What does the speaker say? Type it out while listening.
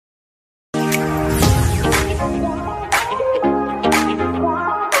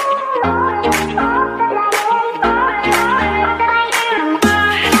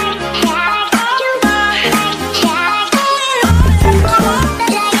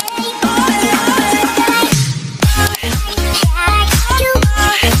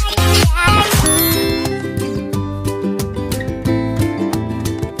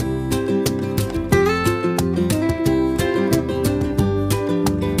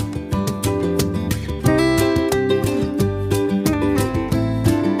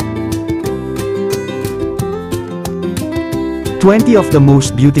20 of the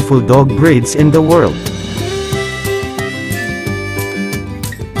most beautiful dog breeds in the world.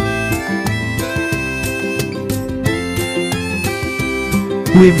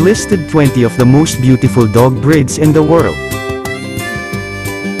 We've listed 20 of the most beautiful dog breeds in the world.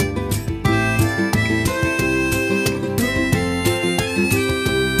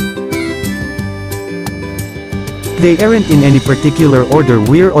 They aren't in any particular order.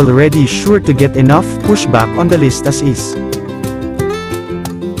 We're already sure to get enough pushback on the list as is.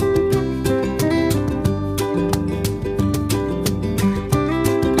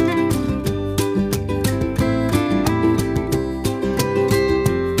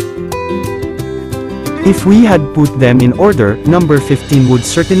 If we had put them in order, number 15 would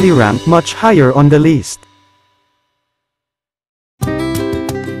certainly rank much higher on the list.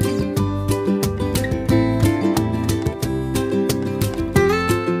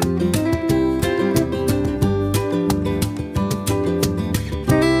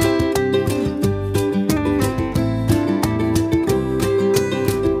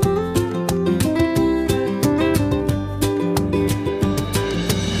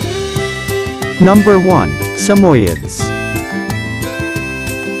 Number 1. Samoyeds.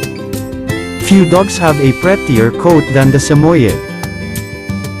 Few dogs have a prettier coat than the Samoyed.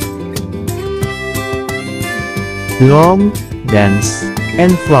 Long, dense,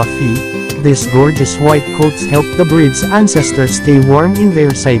 and fluffy, these gorgeous white coats help the breed's ancestors stay warm in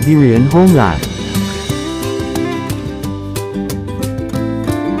their Siberian homeland.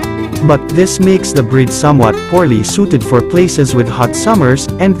 But this makes the breed somewhat poorly suited for places with hot summers,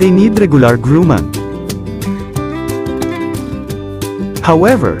 and they need regular grooming.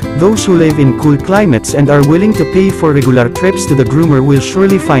 However, those who live in cool climates and are willing to pay for regular trips to the groomer will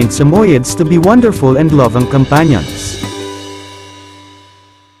surely find Samoyeds to be wonderful and loving companions.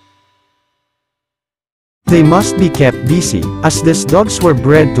 They must be kept busy, as these dogs were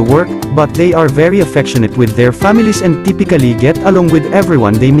bred to work, but they are very affectionate with their families and typically get along with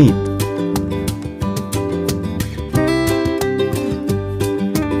everyone they meet.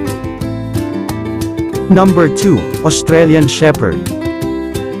 Number 2. Australian Shepherd.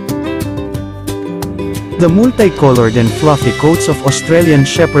 The multicolored and fluffy coats of Australian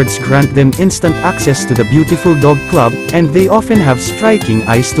Shepherds grant them instant access to the beautiful dog club, and they often have striking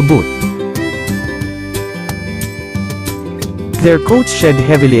eyes to boot. Their coats shed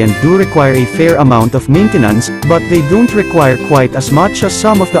heavily and do require a fair amount of maintenance, but they don't require quite as much as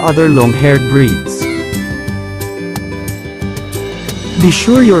some of the other long-haired breeds. Be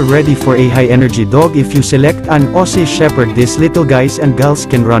sure you're ready for a high-energy dog if you select an Aussie Shepherd. These little guys and gals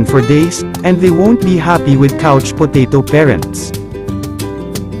can run for days, and they won't be happy with couch potato parents.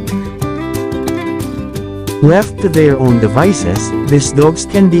 Left to their own devices, these dogs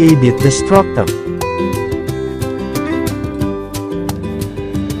can be a bit destructive.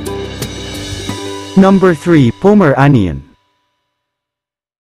 Number 3. Pomeranian.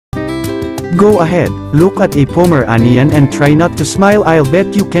 Go ahead, look at a Pomeranian and try not to smile. I'll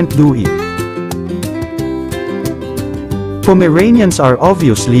bet you can't do it. Pomeranians are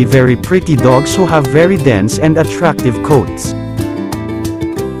obviously very pretty dogs who have very dense and attractive coats,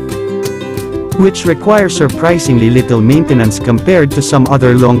 which require surprisingly little maintenance compared to some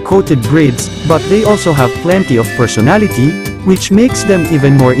other long-coated breeds, but they also have plenty of personality, which makes them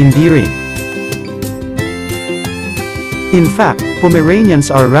even more endearing. In fact, Pomeranians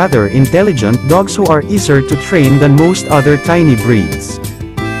are rather intelligent dogs who are easier to train than most other tiny breeds.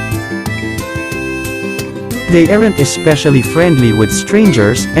 They aren't especially friendly with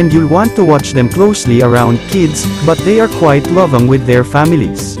strangers, and you'll want to watch them closely around kids, but they are quite loving with their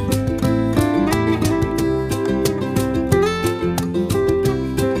families.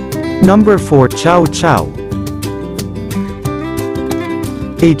 Number 4. Chow Chow.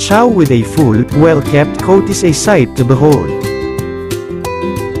 A chow with a full, well-kept coat is a sight to behold.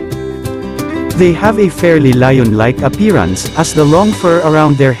 They have a fairly lion-like appearance, as the long fur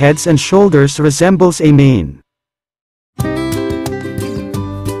around their heads and shoulders resembles a mane.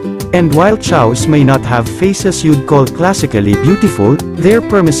 And while chows may not have faces you'd call classically beautiful, their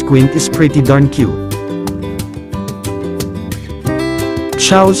permisquint is pretty darn cute.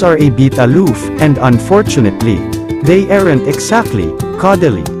 Chows are a bit aloof, and unfortunately, they aren't exactly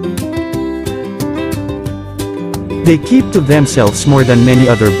cuddly. They keep to themselves more than many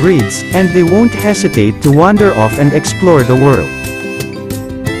other breeds, and they won't hesitate to wander off and explore the world.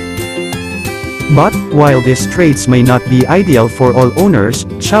 But, while these traits may not be ideal for all owners,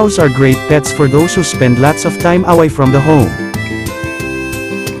 chows are great pets for those who spend lots of time away from the home.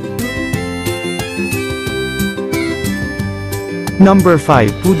 Number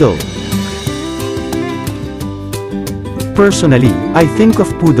 5. Poodle. Personally, I think of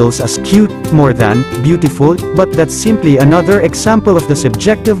poodles as cute, more than beautiful, but that's simply another example of the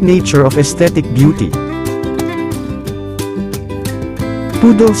subjective nature of aesthetic beauty.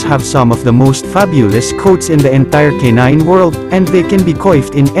 Poodles have some of the most fabulous coats in the entire canine world, and they can be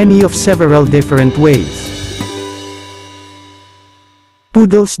coiffed in any of several different ways.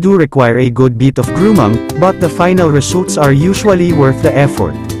 Poodles do require a good bit of grooming, but the final results are usually worth the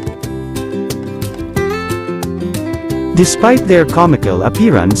effort. Despite their comical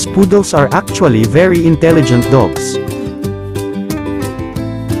appearance, poodles are actually very intelligent dogs.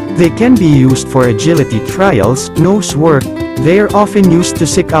 They can be used for agility trials, nose work. They are often used to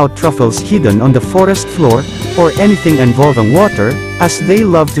seek out truffles hidden on the forest floor, or anything involving water, as they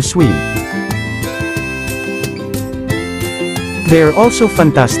love to swim. They are also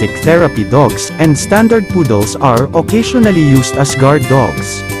fantastic therapy dogs, and standard poodles are occasionally used as guard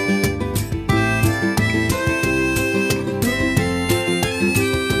dogs.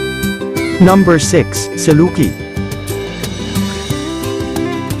 Number 6. Saluki.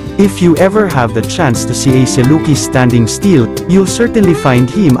 If you ever have the chance to see a Saluki standing still, you'll certainly find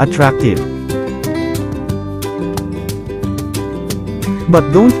him attractive.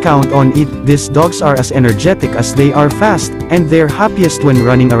 But don't count on it, these dogs are as energetic as they are fast, and they're happiest when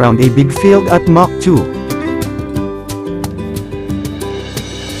running around a big field at Mach 2.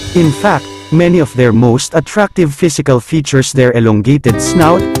 In fact, many of their most attractive physical features, their elongated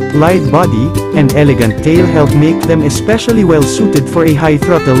snout, lithe body, and elegant tail, help make them especially well suited for a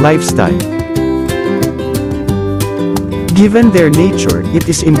high-throttle lifestyle. Given their nature, it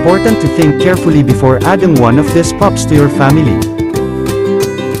is important to think carefully before adding one of these pups to your family.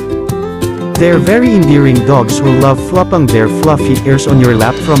 They're very endearing dogs who love flopping their fluffy ears on your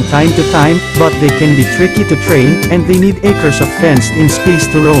lap from time to time, but they can be tricky to train, and they need acres of fenced-in space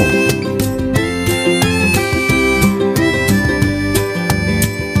to roam.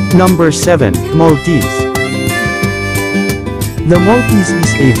 Number 7. Maltese. The Maltese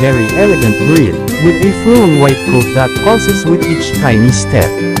is a very elegant breed, with a flowing white coat that pulses with each tiny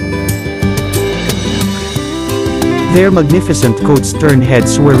step. Their magnificent coats turn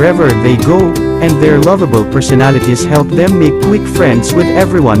heads wherever they go, and their lovable personalities help them make quick friends with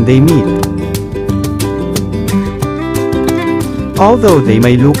everyone they meet. Although they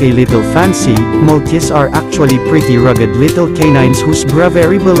may look a little fancy, Maltese are actually pretty rugged little canines whose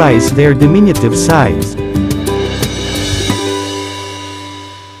bravery belies their diminutive size.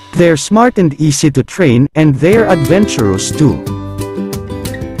 They're smart and easy to train, and they're adventurous too.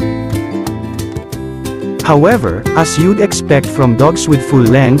 However, as you'd expect from dogs with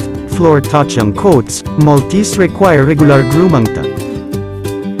full-length, floor-touching coats, Maltese require regular grooming.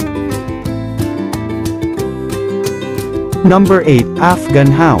 Number 8.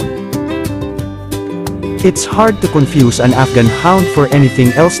 Afghan Hound. It's hard to confuse an Afghan Hound for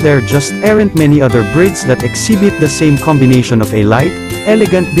anything else. There just aren't many other breeds that exhibit the same combination of a light,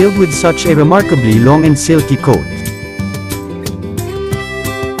 elegant build with such a remarkably long and silky coat.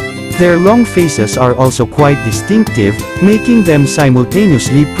 Their long faces are also quite distinctive, making them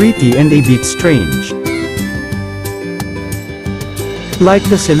simultaneously pretty and a bit strange. Like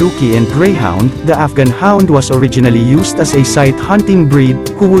the Saluki and Greyhound, the Afghan Hound was originally used as a sight hunting breed,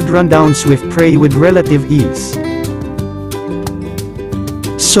 who would run down swift prey with relative ease.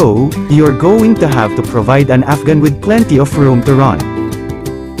 So, you're going to have to provide an Afghan with plenty of room to run.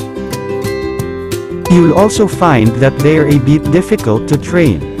 You'll also find that they're a bit difficult to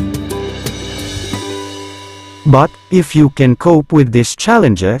train. But, if you can cope with these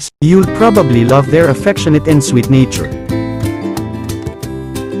challenges, you'll probably love their affectionate and sweet nature.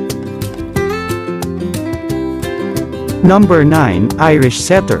 Number 9. Irish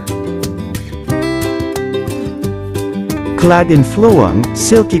Setter. Clad in flowing,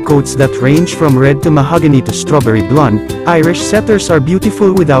 silky coats that range from red to mahogany to strawberry blonde, Irish Setters are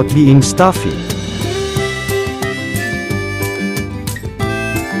beautiful without being stuffy.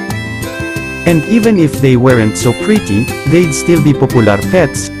 And even if they weren't so pretty, they'd still be popular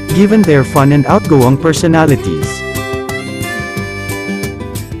pets, given their fun and outgoing personalities.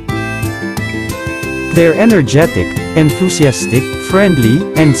 They're energetic, enthusiastic, friendly,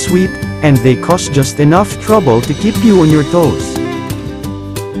 and sweet, and they cause just enough trouble to keep you on your toes.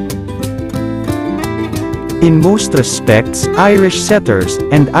 In most respects, Irish Setters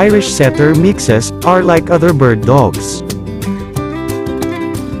and Irish Setter mixes are like other bird dogs.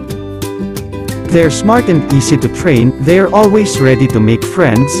 They're smart and easy to train, they're always ready to make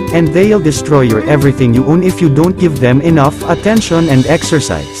friends, and they'll destroy your everything you own if you don't give them enough attention and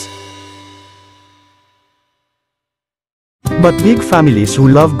exercise. But big families who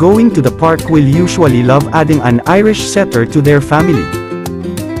love going to the park will usually love adding an Irish setter to their family.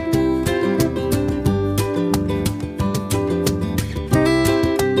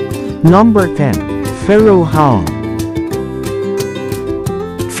 Number 10. Pharaoh Hound.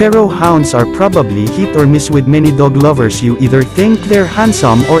 Pharaoh hounds are probably hit or miss with many dog lovers. You either think they're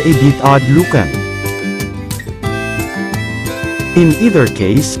handsome or a bit odd looking. In either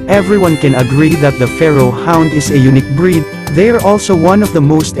case, everyone can agree that the Pharaoh hound is a unique breed. They're also one of the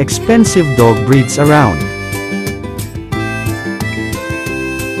most expensive dog breeds around.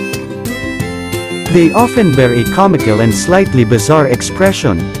 They often bear a comical and slightly bizarre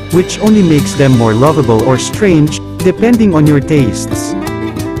expression, which only makes them more lovable or strange, depending on your tastes.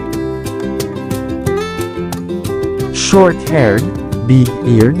 Short-haired,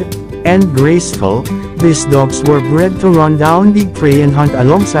 big-eared, and graceful, these dogs were bred to run down big prey and hunt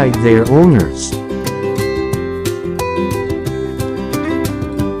alongside their owners.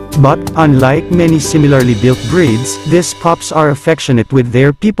 But, unlike many similarly built breeds, these pups are affectionate with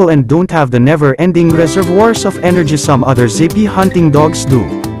their people and don't have the never-ending reservoirs of energy some other zippy hunting dogs do.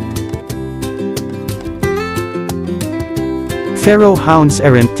 Pharaoh hounds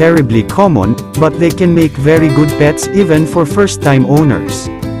aren't terribly common, but they can make very good pets even for first-time owners.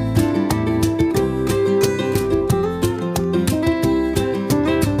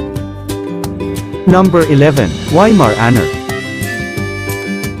 Number 11. Weimaraner.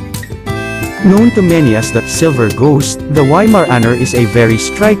 Known to many as the Silver Ghost, the Weimaraner is a very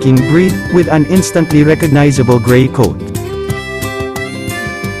striking breed, with an instantly recognizable gray coat.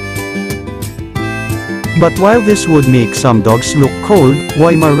 But while this would make some dogs look cold,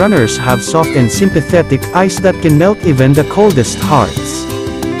 Weimaraners have soft and sympathetic eyes that can melt even the coldest hearts.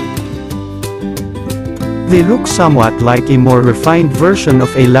 They look somewhat like a more refined version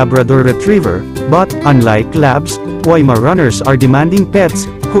of a Labrador Retriever, but, unlike Labs, Weimaraners are demanding pets,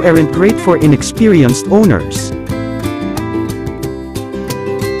 who aren't great for inexperienced owners.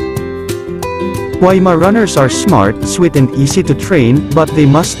 Weimaraners are smart, sweet and easy to train, but they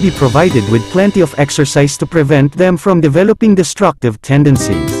must be provided with plenty of exercise to prevent them from developing destructive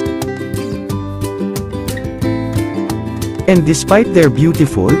tendencies. And despite their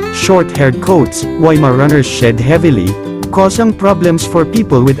beautiful, short-haired coats, Weimaraners shed heavily, causing problems for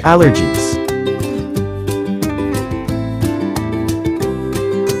people with allergies.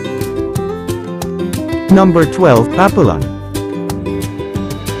 Number 12. Papillon.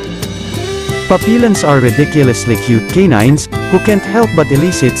 Papillons are ridiculously cute canines, who can't help but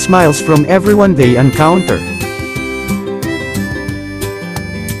elicit smiles from everyone they encounter.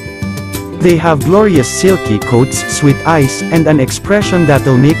 They have glorious silky coats, sweet eyes, and an expression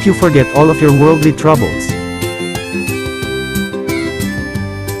that'll make you forget all of your worldly troubles.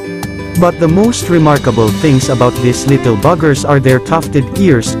 But the most remarkable things about these little buggers are their tufted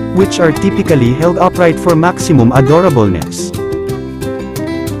ears, which are typically held upright for maximum adorableness.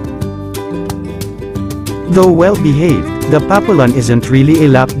 Though well-behaved, the Papillon isn't really a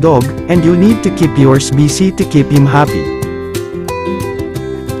lap dog, and you'll need to keep yours busy to keep him happy.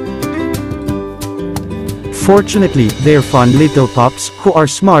 Fortunately, they're fun little pups, who are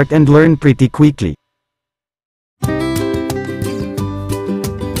smart and learn pretty quickly.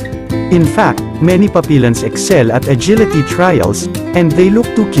 In fact, many Papillons excel at agility trials, and they look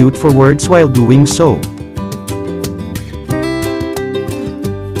too cute for words while doing so.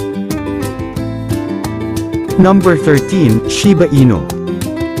 Number 13. Shiba Inu.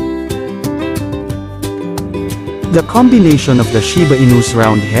 The combination of the Shiba Inu's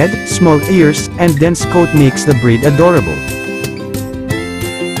round head, small ears, and dense coat makes the breed adorable.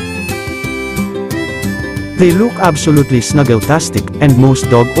 They look absolutely snuggle-tastic, and most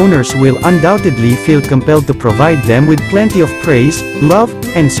dog owners will undoubtedly feel compelled to provide them with plenty of praise, love,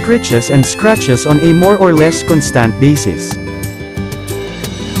 and scratches on a more or less constant basis.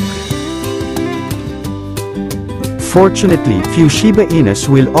 Fortunately, few Shiba Inus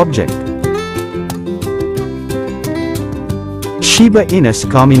will object. Shiba Inus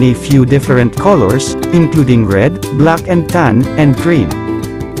come in a few different colors, including red, black and tan, and cream.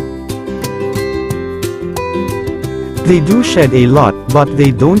 They do shed a lot, but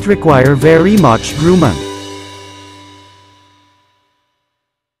they don't require very much grooming.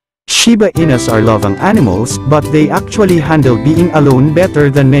 Shiba Inus are loving animals, but they actually handle being alone better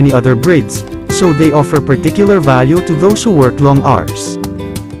than many other breeds, so they offer particular value to those who work long hours.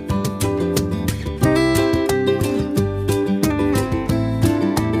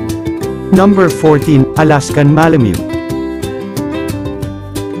 Number 14. Alaskan Malamute.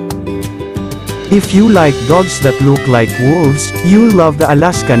 If you like dogs that look like wolves, you'll love the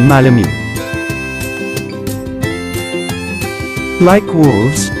Alaskan Malamute. Like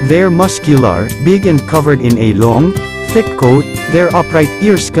wolves, they're muscular, big and covered in a long, thick coat. Their upright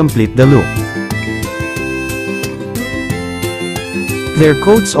ears complete the look. Their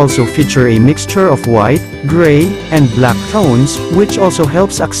coats also feature a mixture of white, gray, and black tones, which also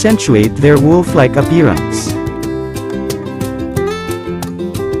helps accentuate their wolf-like appearance.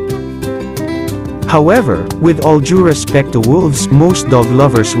 However, with all due respect to wolves, most dog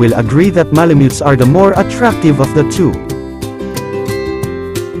lovers will agree that Malamutes are the more attractive of the two.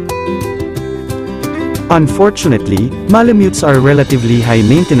 Unfortunately, Malamutes are relatively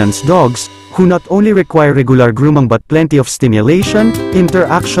high-maintenance dogs, who not only require regular grooming but plenty of stimulation,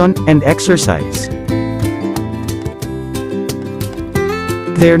 interaction, and exercise.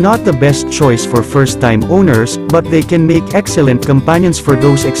 They're not the best choice for first-time owners, but they can make excellent companions for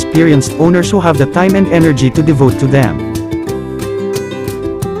those experienced owners who have the time and energy to devote to them.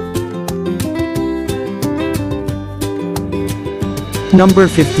 Number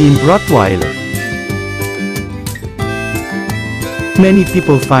 15. Rottweiler. Many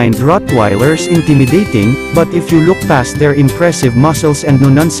people find Rottweilers intimidating, but if you look past their impressive muscles and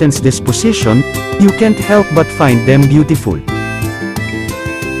no-nonsense disposition, you can't help but find them beautiful.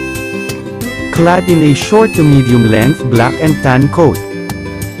 Clad in a short to medium-length black and tan coat,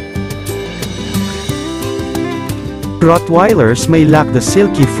 Rottweilers may lack the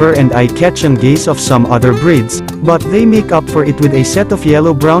silky fur and eye-catching gaze of some other breeds, but they make up for it with a set of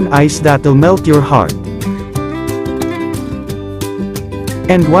yellow-brown eyes that'll melt your heart.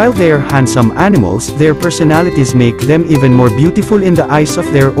 And while they're handsome animals, their personalities make them even more beautiful in the eyes of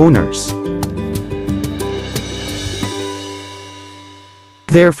their owners.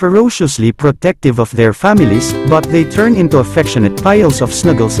 They're ferociously protective of their families, but they turn into affectionate piles of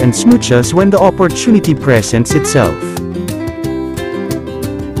snuggles and smooches when the opportunity presents itself.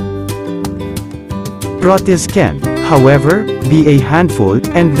 Rotties can, however, be a handful,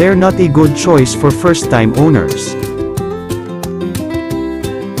 and they're not a good choice for first-time owners.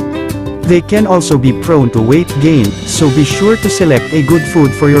 They can also be prone to weight gain, so be sure to select a good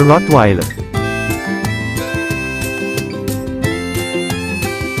food for your Rottweiler.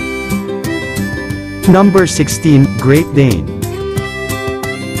 Number 16. Great Dane.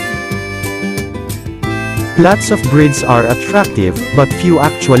 Lots of breeds are attractive, but few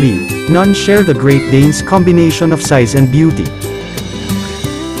actually. None share the Great Dane's combination of size and beauty.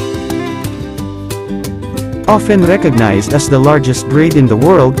 Often recognized as the largest breed in the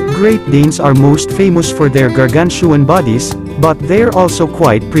world, Great Danes are most famous for their gargantuan bodies, but they're also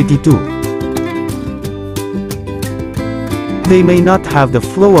quite pretty too. They may not have the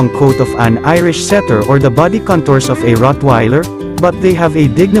flowing coat of an Irish setter or the body contours of a Rottweiler, but they have a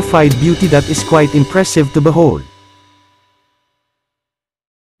dignified beauty that is quite impressive to behold.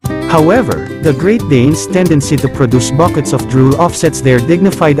 However, the Great Dane's tendency to produce buckets of drool offsets their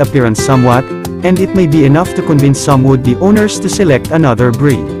dignified appearance somewhat, and it may be enough to convince some would-be owners to select another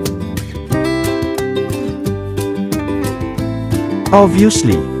breed.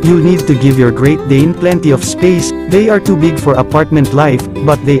 Obviously, you'll need to give your Great Dane plenty of space. They are too big for apartment life,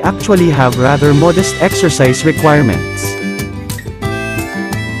 but they actually have rather modest exercise requirements.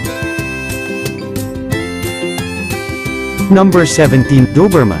 Number 17.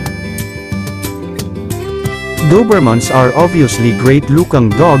 Doberman. Dobermans are obviously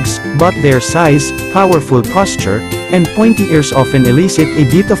great-looking dogs, but their size, powerful posture, and pointy ears often elicit a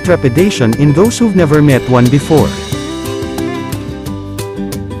bit of trepidation in those who've never met one before.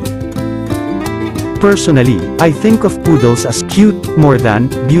 Personally, I think of poodles as cute, more than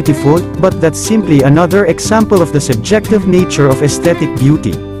beautiful, but that's simply another example of the subjective nature of aesthetic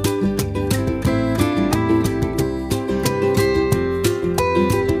beauty.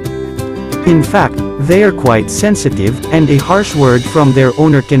 In fact, they are quite sensitive, and a harsh word from their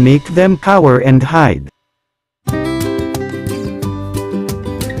owner can make them cower and hide.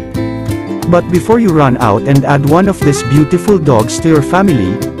 But before you run out and add one of these beautiful dogs to your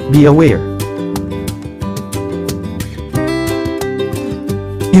family, be aware.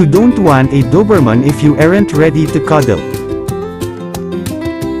 You don't want a Doberman if you aren't ready to cuddle.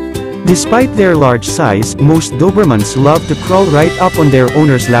 Despite their large size, most Dobermans love to crawl right up on their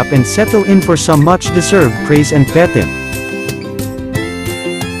owner's lap and settle in for some much-deserved praise and petting.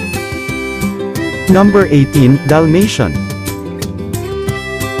 Number 18. Dalmatian.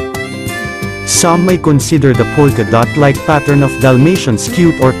 Some may consider the polka dot-like pattern of Dalmatians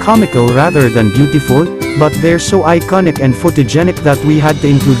cute or comical rather than beautiful, but they're so iconic and photogenic that we had to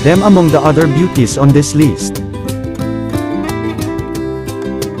include them among the other beauties on this list.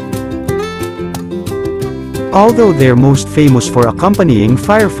 Although they're most famous for accompanying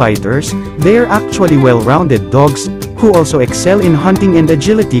firefighters, they're actually well-rounded dogs, who also excel in hunting and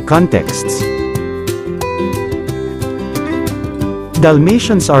agility contexts.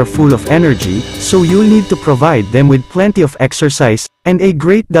 Dalmatians are full of energy, so you'll need to provide them with plenty of exercise, and a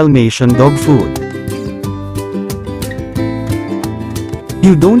great Dalmatian dog food.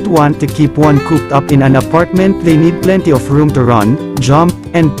 You don't want to keep one cooped up in an apartment. They need plenty of room to run, jump,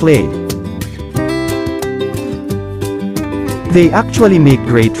 and play. They actually make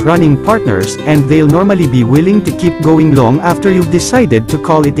great running partners, and they'll normally be willing to keep going long after you've decided to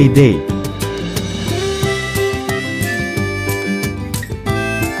call it a day.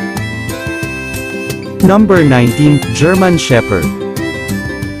 Number 19, German Shepherd.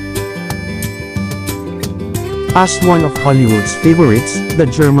 As one of Hollywood's favorites, the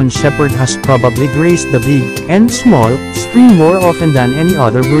German Shepherd has probably graced the big and small screen more often than any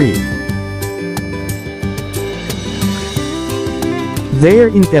other breed. Their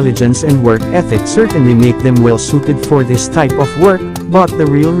intelligence and work ethic certainly make them well suited for this type of work, but the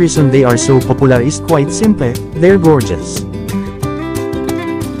real reason they are so popular is quite simple: they're gorgeous.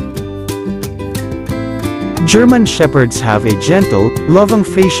 German Shepherds have a gentle, loving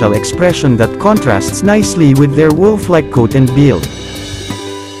facial expression that contrasts nicely with their wolf-like coat and build.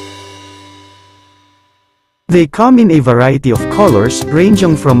 They come in a variety of colors,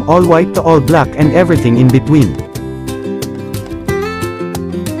 ranging from all white to all black and everything in between.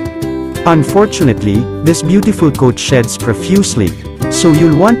 Unfortunately, this beautiful coat sheds profusely, so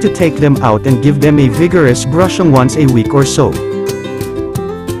you'll want to take them out and give them a vigorous brushing once a week or so.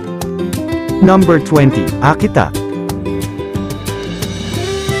 Number 20, Akita.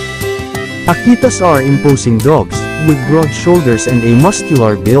 Akitas are imposing dogs, with broad shoulders and a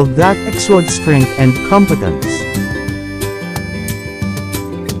muscular build that exudes strength and competence.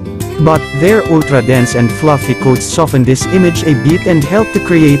 But their ultra-dense and fluffy coats soften this image a bit and help to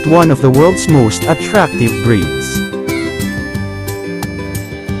create one of the world's most attractive breeds.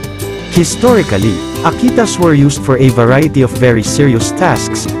 Historically, Akitas were used for a variety of very serious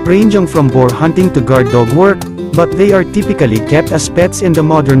tasks, ranging from boar hunting to guard dog work, but they are typically kept as pets in the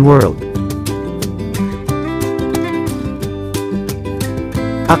modern world.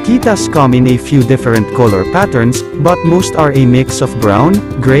 Akitas come in a few different color patterns, but most are a mix of brown,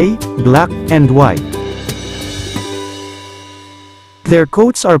 gray, black, and white. Their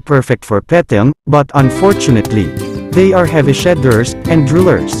coats are perfect for petting, but unfortunately, they are heavy shedders and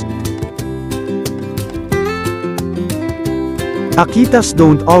droolers. Akitas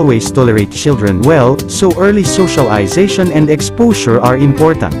don't always tolerate children well, so early socialization and exposure are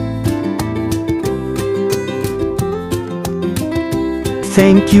important.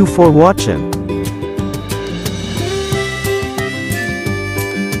 Thank you for watching.